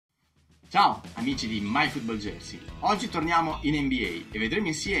Ciao amici di MyFootballJersey, oggi torniamo in NBA e vedremo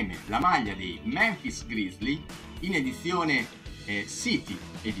insieme la maglia dei Menphis Grizzlies in edizione City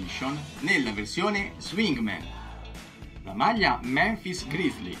Edition nella versione Swingman. La maglia Menphis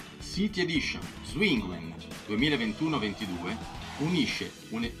Grizzlies City Edition Swingman 2021-22 unisce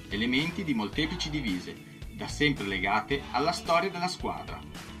elementi di molteplici divise, da sempre legate alla storia della squadra.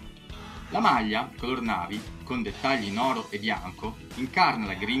 La maglia, color navi, con dettagli in oro e bianco, incarna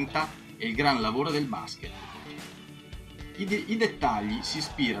la grinta e il gran lavoro del basket. I dettagli si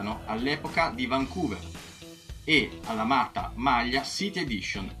ispirano all'epoca di Vancouver e all'amata maglia City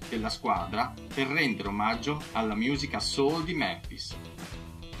Edition della squadra per rendere omaggio alla musica soul di Memphis.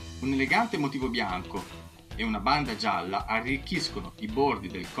 Un elegante motivo bianco e una banda gialla arricchiscono i bordi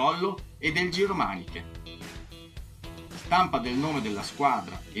del collo e del giromaniche. Stampa del nome della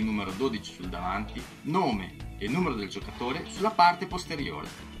squadra e numero 12 sul davanti, nome e numero del giocatore sulla parte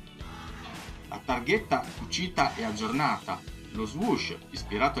posteriore. La targhetta cucita e aggiornata, lo swoosh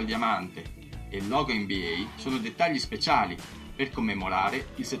ispirato al diamante e il logo NBA sono dettagli speciali per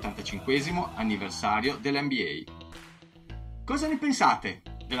commemorare il 75esimo anniversario dell'NBA. Cosa ne pensate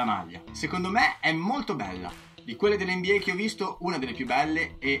della maglia? Secondo me è molto bella. Di quelle dell'NBA che ho visto, una delle più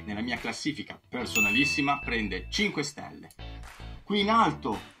belle e nella mia classifica personalissima prende 5 stelle. Qui in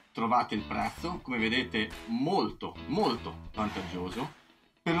alto trovate il prezzo, come vedete molto vantaggioso.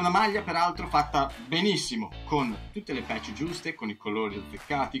 Per una maglia peraltro fatta benissimo, con tutte le patch giuste, con i colori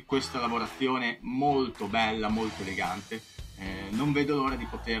azzeccati, questa lavorazione molto bella, molto elegante. Non vedo l'ora di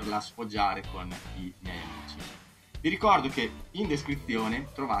poterla sfoggiare con i miei amici. Vi ricordo che in descrizione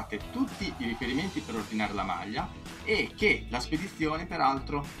trovate tutti i riferimenti per ordinare la maglia e che la spedizione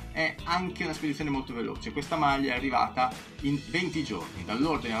peraltro è anche una spedizione molto veloce. Questa maglia è arrivata in 20 giorni,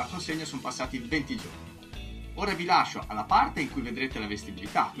 dall'ordine alla consegna sono passati 20 giorni. Ora vi lascio alla parte in cui vedrete la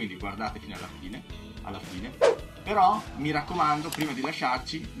vestibilità, quindi guardate fino alla fine. Però mi raccomando, prima di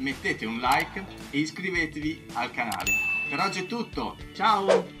lasciarci, mettete un like e iscrivetevi al canale. Per oggi è tutto,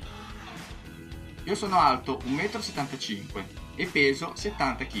 ciao! Io sono alto 1,75 m e peso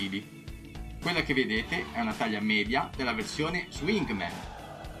 70 kg. Quella che vedete è una taglia media della versione Swingman.